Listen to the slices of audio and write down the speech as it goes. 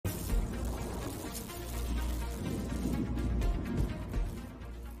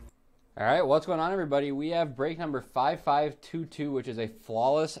All right, what's going on, everybody? We have break number 5522, which is a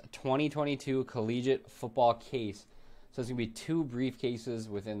flawless 2022 collegiate football case. So it's going to be 2 briefcases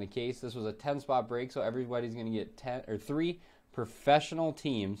within the case. This was a 10-spot break, so everybody's going to get 3 professional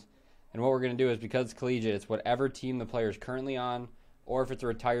teams. And what we're going to do is, because it's collegiate, it's whatever team the player is currently on, or if it's a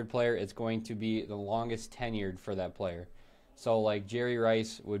retired player, it's going to be the longest tenured for that player. So like Jerry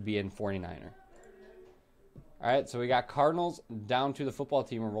Rice would be in 49er. All right, so we got Cardinals down to the football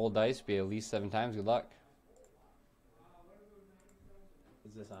team. We'll roll dice, be at least 7 times. Good luck.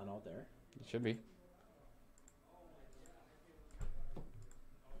 Is this on out there? It should be.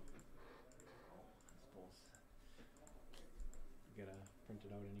 You gotta print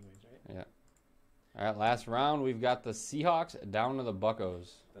it out anyways, right? Yeah. All right, last round, we've got the Seahawks down to the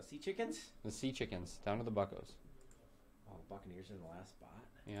Buccos. The Sea Chickens? The Sea Chickens down to the Buccos. Oh, the Buccaneers in the last spot.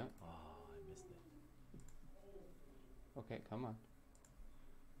 Yeah. Oh, I missed it. Okay, come on.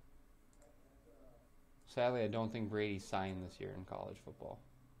 Sadly, I don't think Brady signed this year in college football.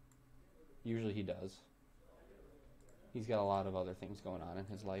 Usually he does. He's got a lot of other things going on in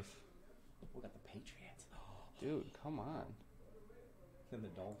his life. We got the Patriots. Dude, come on. And the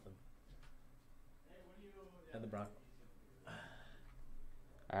Dolphins. And the Broncos.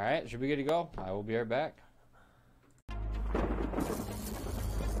 All right, should be good to go. I will be right back.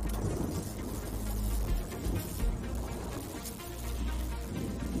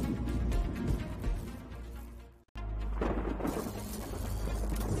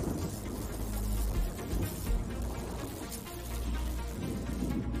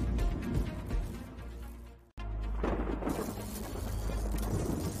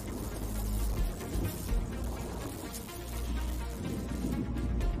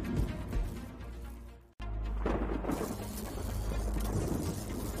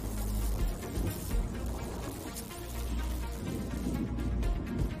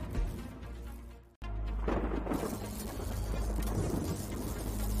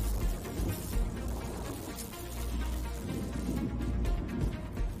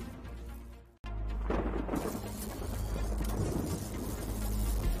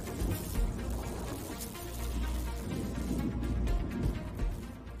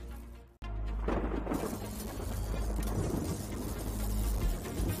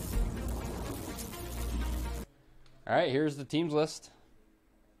 All right, here's the teams list.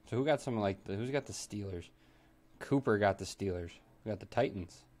 So who got who's got the Steelers? Cooper got the Steelers. We got the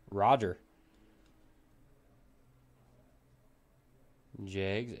Titans. Roger.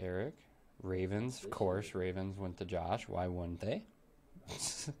 Jags, Eric. Ravens, of course. Ravens went to Josh. Why wouldn't they?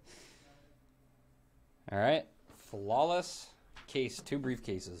 All right, flawless case. 2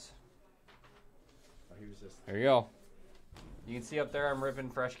 briefcases. Oh, he was just. There you go. You can see up there I'm ripping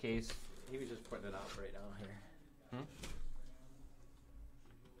fresh case. He was just putting it out right now here.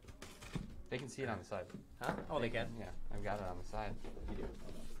 They can see it on the side. Huh? Oh, they can? Yeah, I've got it on the side. You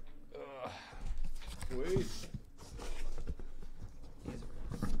do. Wait. These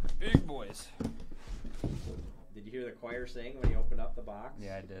are big boys. Did you hear the choir sing when you opened up the box?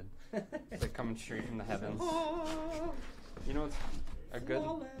 Yeah, I did. It's like coming straight from the heavens. You know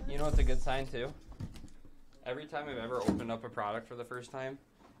what's a good sign too? Every time I've ever opened up a product for the first time,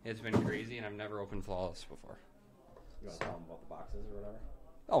 it's been crazy, and I've never opened Flawless before. You want to tell them about the boxes or whatever?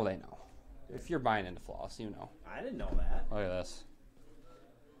 Oh, they know. If you're buying into Flawless, you know. I didn't know that. Look at this.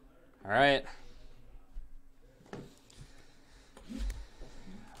 All right.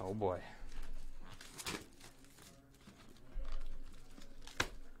 Oh, boy.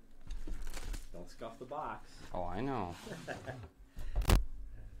 Don't scuff the box. Oh, I know.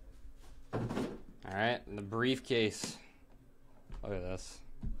 All right, the briefcase. Look at this.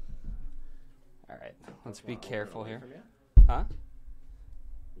 All right, let's be careful here. Huh?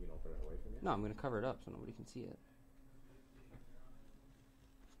 You can open it away from you? No, I'm going to cover it up so nobody can see it.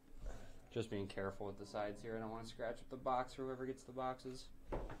 Just being careful with the sides here. I don't want to scratch up the box for whoever gets the boxes.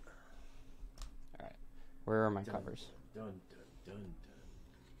 All right, where are my covers? Dun, dun, dun, dun.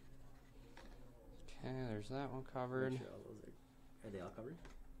 Okay, there's that one covered. Sure all those are they all covered?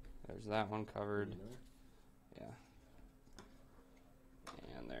 There's that one covered. Yeah.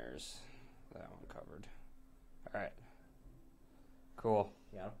 And there's that one covered. All right. Cool.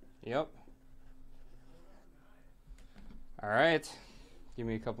 Yeah. Yep. All right. Give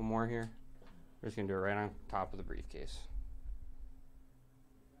me a couple more here. We're just going to do it right on top of the briefcase.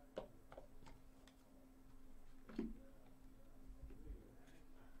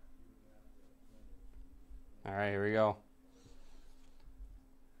 All right, here we go.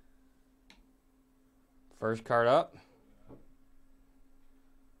 First card up.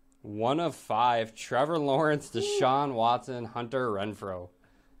 1 of 5. Trevor Lawrence, Deshaun Watson, Hunter Renfrow.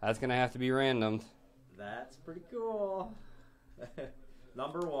 That's going to have to be randomed. That's pretty cool.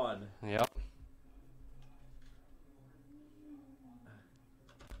 Number 1. Yep.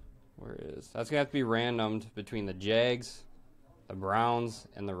 Where is? That's going to have to be randomed between the Jags, the Browns,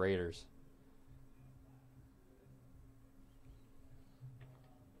 and the Raiders.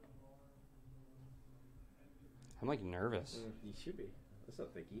 I'm like nervous. You should be. That's a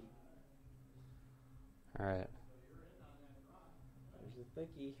thickie. All right. There's a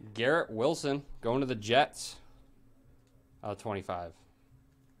thickie. Garrett Wilson going to the Jets. 25.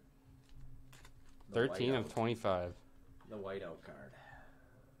 The 13 of whiteout. 25. The whiteout card.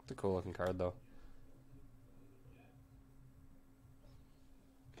 It's a cool looking card, though.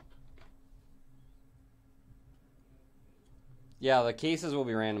 Yeah, the cases will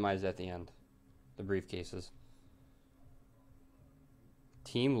be randomized at the end. The briefcases.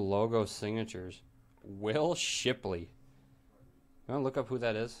 Team logo signatures. Will Shipley. You want to look up who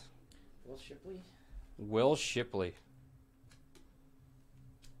that is? Will Shipley? Will Shipley.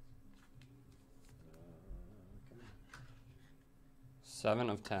 Come on. 7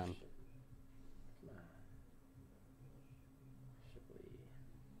 of 10. Come on. Shipley.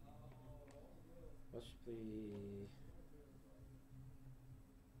 Will Shipley.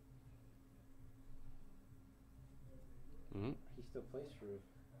 Mm-hmm. He still plays for.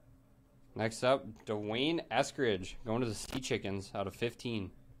 Next up, Dwayne Eskridge going to the Sea Chickens out of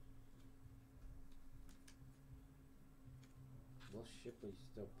 15. Will Shipley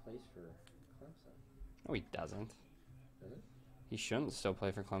still plays for Clemson. No, he doesn't. Does it? He shouldn't still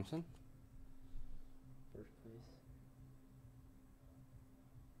play for Clemson. First place.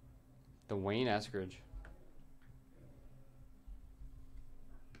 Dwayne Eskridge.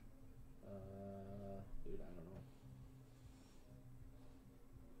 Dude, I don't know.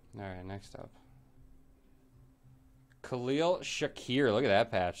 All right, next up. Khalil Shakir. Look at that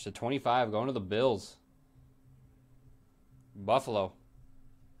patch. To 25 going to the Bills. Buffalo.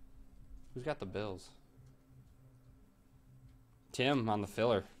 Who's got the Bills? Tim on the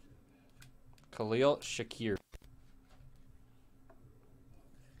filler. Khalil Shakir.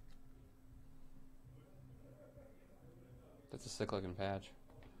 That's a sick looking patch.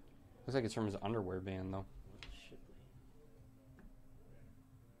 Looks like it's from his underwear band, though. Will Shipley.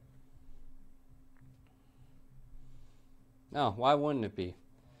 No, why wouldn't it be?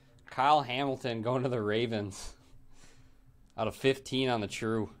 Kyle Hamilton going to the Ravens. Out of 15 on the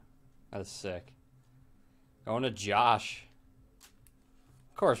true. That is sick. Going to Josh.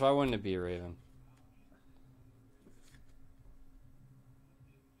 Of course, why wouldn't it be a Raven?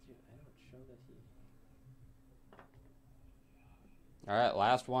 Dude, I don't show that he. All right,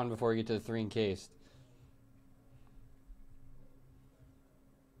 last one before we get to the 3 encased.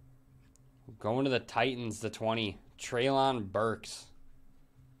 Going to the Titans, the 20. Treylon Burks.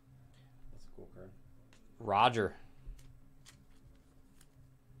 That's a cool card. Roger.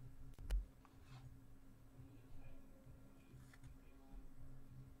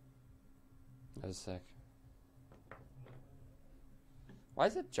 That is sick. Why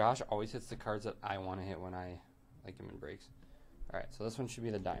is it Josh always hits the cards that I want to hit when I like him in breaks? All right, so this one should be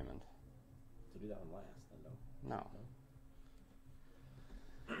the diamond. To do that one last, then no.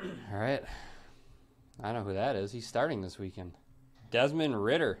 No. All right. I know who that is. He's starting this weekend. Desmond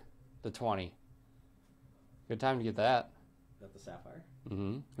Ritter, the 20. Good time to get that. Is that the Sapphire?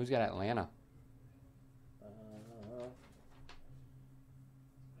 Mm-hmm. Who's got Atlanta?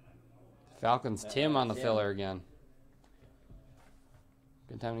 Falcons, Tim on the Tim. filler again.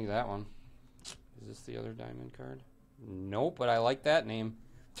 Good time to get that one. Is this the other diamond card? Nope, but I like that name.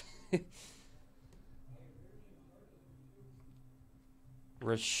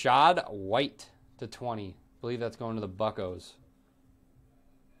 Rashad White to 20. I believe that's going to the Buccos.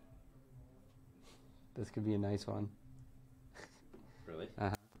 This could be a nice one. Really?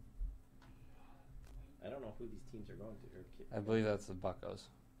 Uh-huh. I don't know who these teams are going to. I believe that's the Buccos.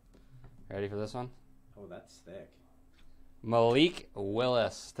 Ready for this one? Oh, that's thick. Malik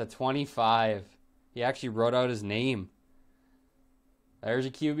Willis to 25. He actually wrote out his name. There's a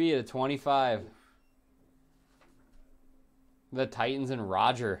QB at 25. The Titans and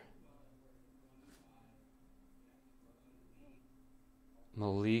Roger.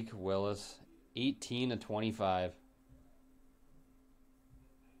 Malik Willis, 18 to 25.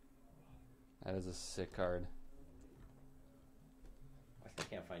 That is a sick card. I still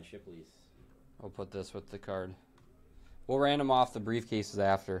can't find Shipley's. I'll put this with the card. We'll random off the briefcases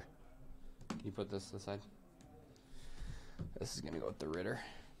after. You put this aside. This is going to go with the Ritter.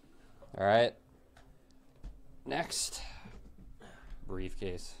 All right. Next.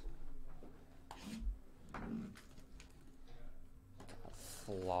 Briefcase.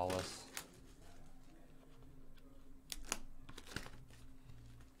 Flawless.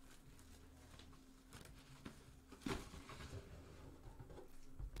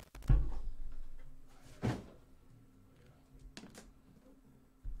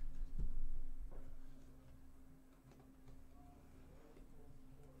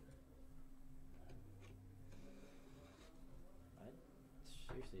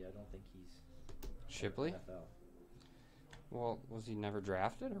 Seriously, I don't think he's Shipley? NFL. Well, was he never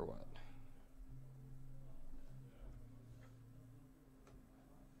drafted or what?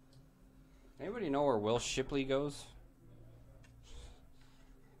 Anybody know where Will Shipley goes?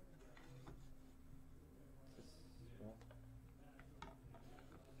 Well,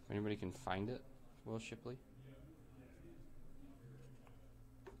 If anybody can find it, Will Shipley?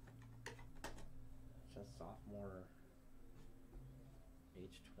 just sophomore,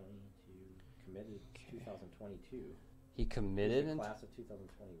 age 22, committed 2022. He committed He's in the class of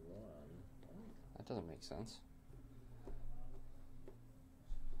 2021. That doesn't make sense.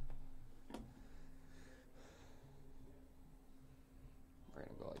 We're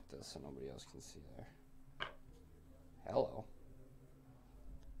gonna go like this so nobody else can see there. Hello.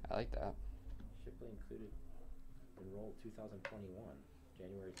 I like that. Shipley enrolled 2021,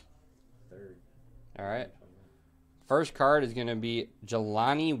 January 3rd. All right. 2021. First card is gonna be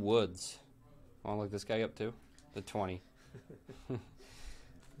Jelani Woods. Want to look this guy up too? The 20.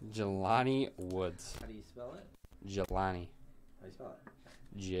 Jelani Woods. How do you spell it? Jelani. How do you spell it?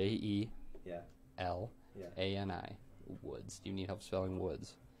 J-E-L-A-N-I. Yeah. Woods. Do you need help spelling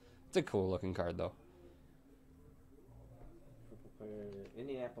Woods? It's a cool looking card though. Football player,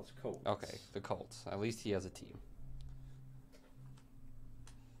 Indianapolis Colts. Okay, the Colts. At least he has a team.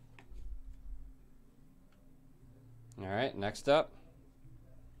 All right, next up.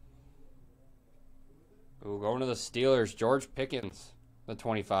 Ooh, going to the Steelers. George Pickens, the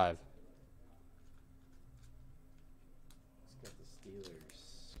 25. Let's get the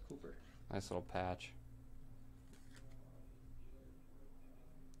Steelers. Cooper. Nice little patch.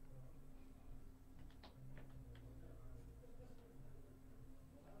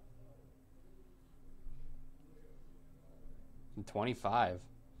 And 25.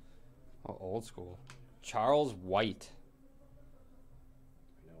 Oh, old school. Charles White.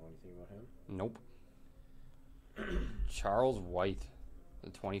 You know anything about him? Nope. Charles White, the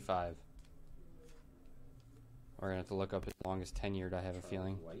 25. We're going to have to look up his longest tenured, I have a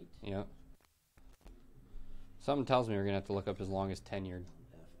feeling. White? Yep. Something tells me we're going to have to look up his longest tenured.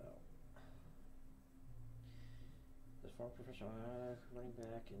 NFL. The former professional running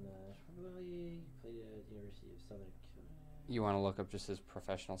back in the National League, played at the University of Southern California. You want to look up just his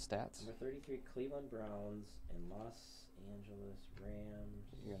professional stats? Number 33, Cleveland Browns and Los Angeles Rams.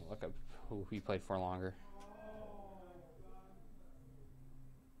 You're going to look up who he played for longer.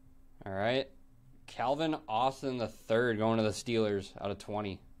 All right. Calvin Austin the third going to the Steelers out of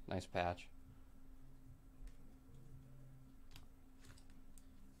 20. Nice patch.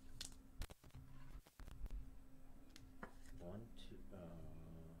 One,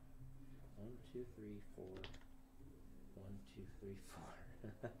 two, three, four. 1, 2, 3,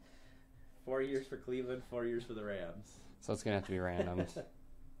 4. 4 years for Cleveland, 4 years for the Rams. So it's going to have to be random.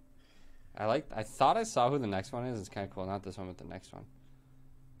 I thought I saw who the next one is. It's kind of cool. Not this one, but the next one.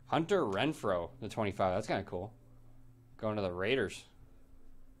 Hunter Renfrow, the 25. That's kind of cool. Going to the Raiders.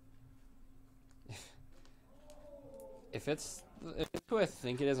 If it's who I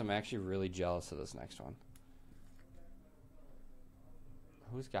think it is, I'm actually really jealous of this next one.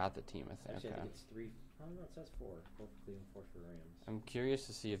 Who's got the team? I think. Actually, I Okay. think it's 3. Oh, no, it says 4. 4 for Cleveland, 4 for Rams. I'm curious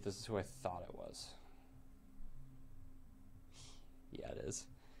to see if this is who I thought it was. Yeah, it is.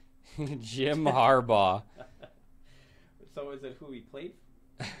 Jim Harbaugh. So is it who he played?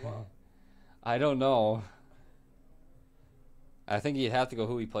 Well, I don't know. I think you'd have to go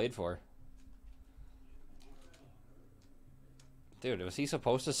who he played for. Dude, was he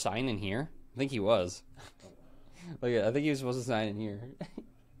supposed to sign in here? I think he was. Like, I think he was supposed to sign in here.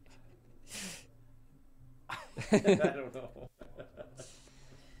 I don't know.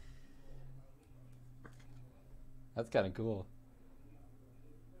 That's kind of cool.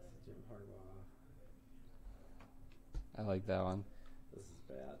 Jim Harbaugh. I like that one. This is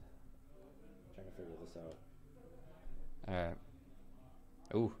bad. I'm trying to figure this out. All right.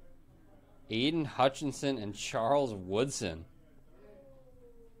 Ooh. Aiden Hutchinson and Charles Woodson.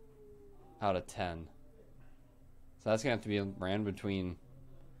 Out of 10. So that's going to have to be ran between,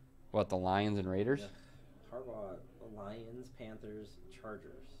 what, the Lions and Raiders? Yeah. Harbaugh, the Lions, Panthers,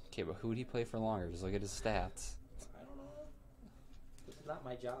 Chargers. Okay, but who would he play for longer? Just look at his stats. I don't know. This is not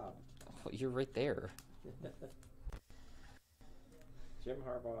my job. Well, you're right there. Jim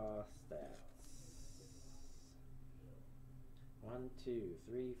Harbaugh stats. 1, 2,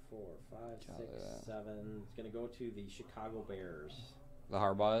 3, 4, 5, 6, 7. It's going to go to the Chicago Bears. The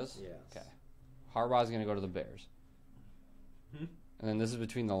Harbaugh is? Yes. Okay. Harbaugh's going to go to the Bears. Hmm? And then this is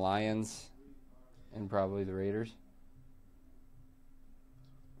between the Lions and probably the Raiders.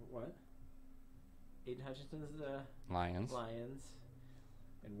 What? Aiden Hutchinson's the Lions,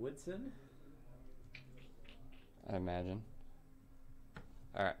 and Woodson? I imagine.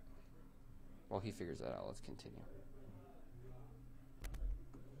 All right. Well, he figures that out. Let's continue.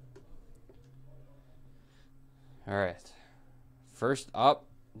 All right. First up,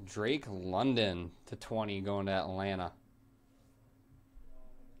 Drake London to 20 going to Atlanta.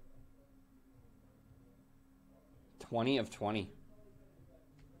 20 of 20.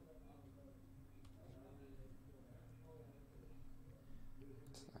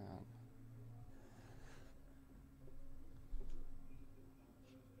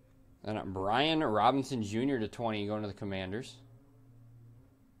 And Brian Robinson Jr. to 20 going to the Commanders.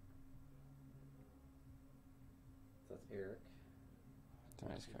 That's Eric. That's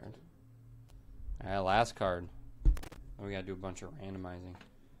a nice card. All right, last card. We got to do a bunch of randomizing.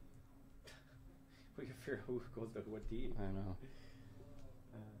 We can figure out who goes to what team. I know.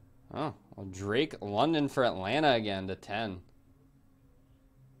 Oh, well, Drake London for Atlanta again to 10.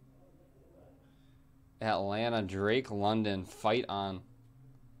 Atlanta, Drake London, fight on.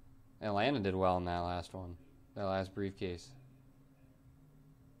 Atlanta did well in that last one. That last briefcase.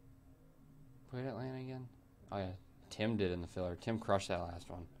 Played Atlanta again? Oh, yeah. Tim did in the filler. Tim crushed that last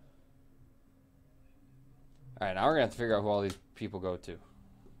one. All right, now we're going to have to figure out who all these people go to.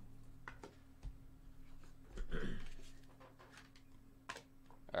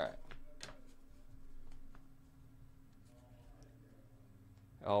 All right.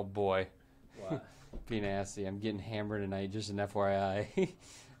 Oh, boy. What? Be nasty. I'm getting hammered tonight, just an FYI.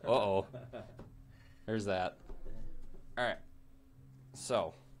 Uh-oh. There's that. All right.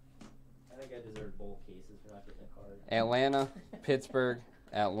 So. I think I deserve both cases for not getting a card. Atlanta, Pittsburgh,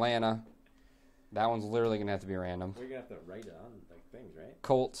 Atlanta. That one's literally going to have to be random. We're going to have to write it on like things, right?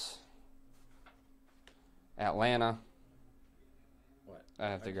 Colts, Atlanta. What? I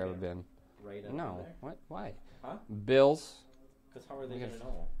have to grab a bin. Write it No. there? What? Why? Huh? Bills. Because how are they We going to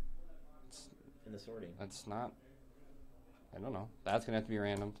gotta- know? In the sorting. That's not. I don't know. That's going to have to be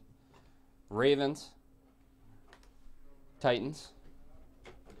random. Ravens. Titans.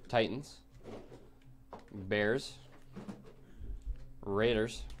 Bears.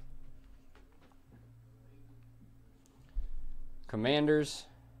 Raiders. Commanders.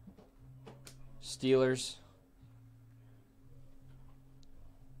 Steelers.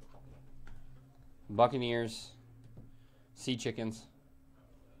 Buccaneers. Sea Chickens.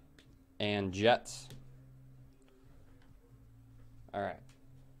 And Jets. All right.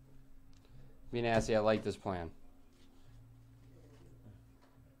 Be nasty. I like this plan.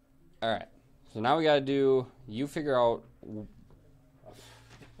 All right. So now we got to do, you figure out,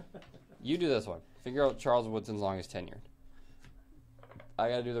 you do this one. Figure out Charles Woodson's longest tenure. I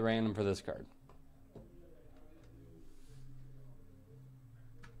got to do the random for this card.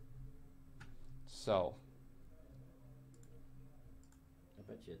 So. I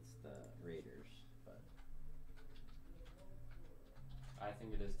bet you it's the Raiders, but I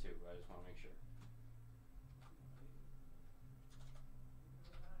think it is too. I just want to make sure.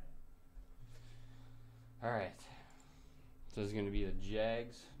 All right. So this is going to be the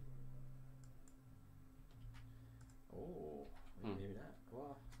Jags. oh, maybe not.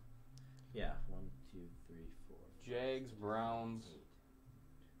 Well, yeah, 1, 2, 3, 4. Jags, Browns.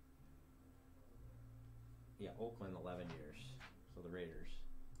 Yeah, Oakland 11 years. So the Raiders.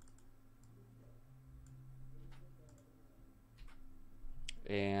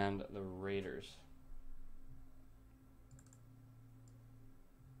 And the Raiders.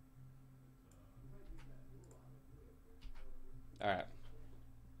 All right.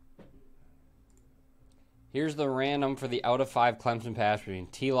 Here's the random for the out of 5 Clemson pass between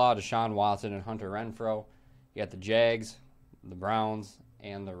T-Law, Deshaun Watson, and Hunter Renfrow. You got the Jags, the Browns,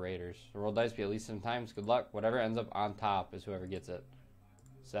 and the Raiders. The roll dice be at least 7 times. Good luck. Whatever ends up on top is whoever gets it.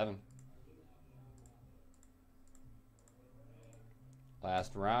 7.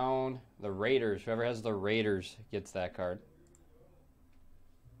 Last round, the Raiders. Whoever has the Raiders gets that card.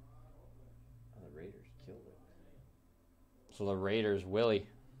 Oh, the Raiders killed it. So the Raiders, Willie.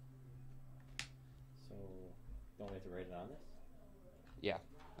 So don't we have to write it on this? Yeah,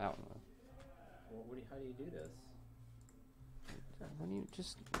 that one. Well, how do you do this? When you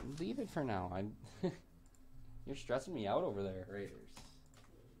just leave it for now. You're stressing me out over there. Raiders.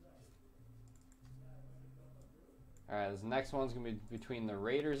 All right, this next one's going to be between the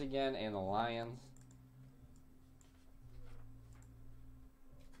Raiders again and the Lions.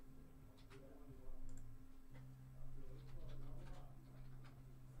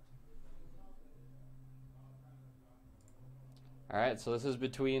 All right, so this is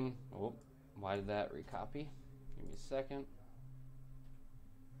between... Oh, why did that recopy? Give me a second.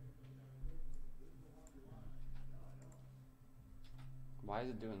 Why is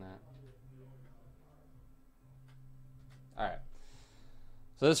it doing that? All right.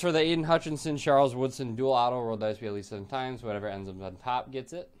 So this is for the Aiden Hutchinson, Charles Woodson dual auto. Roll dice at least 7 times. Whatever ends up on top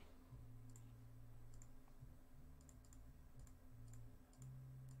gets it.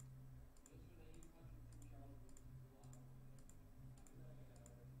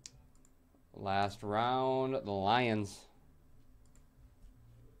 Last round, the Lions.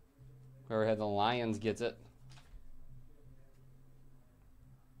 Whoever had the Lions gets it.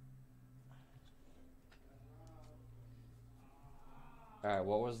 All right,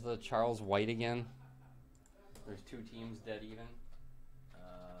 what was the Charles White again? There's 2 teams dead even.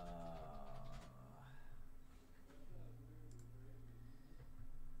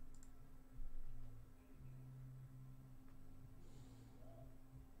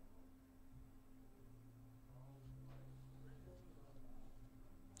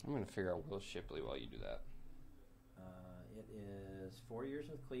 I'm going to figure out Will Shipley while you do that. It is 4 years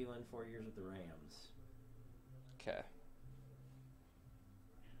with Cleveland, 4 years with the Rams. Okay.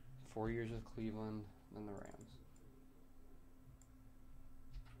 4 years with Cleveland, then the Rams.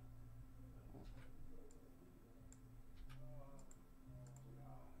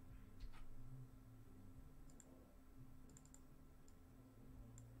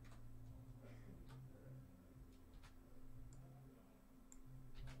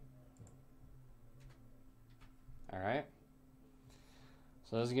 All right.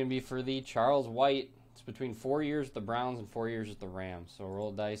 So this is going to be for the Charles White. It's between 4 years with the Browns and 4 years with the Rams. So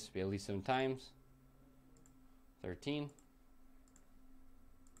roll dice be at least 7 times. 13.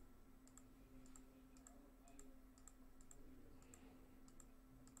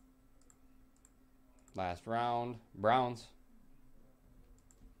 Last round, Browns.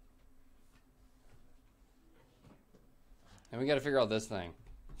 And we got to figure out this thing.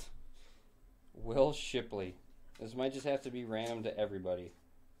 Will Shipley. This might just have to be random to everybody.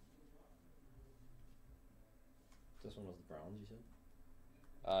 This one was the Browns, you said?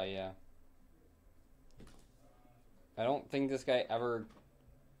 Yeah. I don't think this guy ever...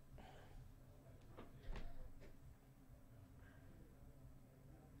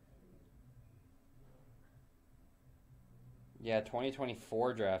 Yeah,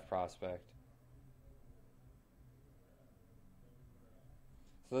 2024 draft prospect.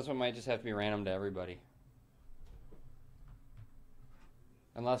 So this one might just have to be random to everybody.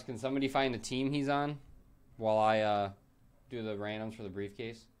 Unless, can somebody find the team he's on while I do the randoms for the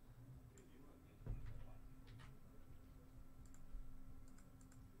briefcase?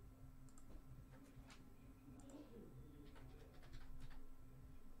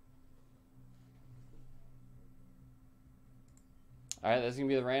 All right, that's going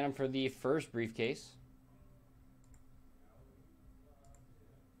to be the random for the first briefcase.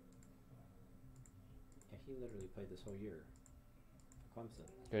 Yeah, he literally played this whole year. Clemson.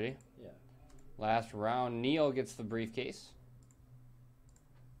 Did he? Yeah. Last round, Neil gets the briefcase.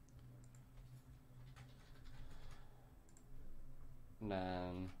 And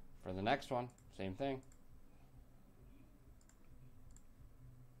then for the next one, same thing.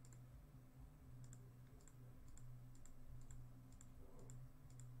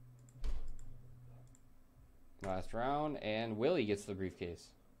 Last round, and Willie gets the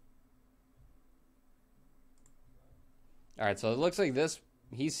briefcase. All right, so it looks like this,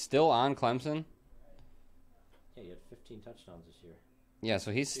 he's still on Clemson. Yeah, he had 15 touchdowns this year. Yeah,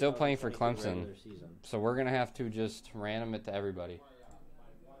 so he's still playing for Clemson. Season. So we're going to have to just random it to everybody.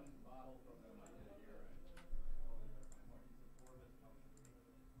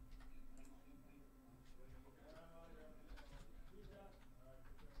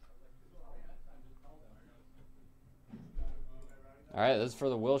 All right, this is for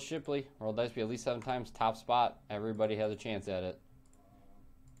the Will Shipley. Roll dice be at least 7 times. Top spot. Everybody has a chance at it.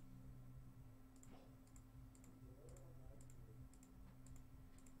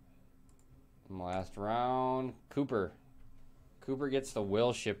 And last round, Cooper. Cooper gets the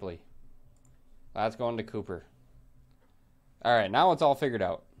Will Shipley. That's going to Cooper. All right, now it's all figured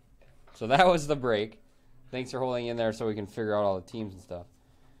out. So that was the break. Thanks for holding in there so we can figure out all the teams and stuff.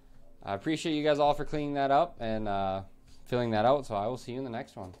 I appreciate you guys all for cleaning that up and filling that out, so I will see you in the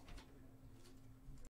next one.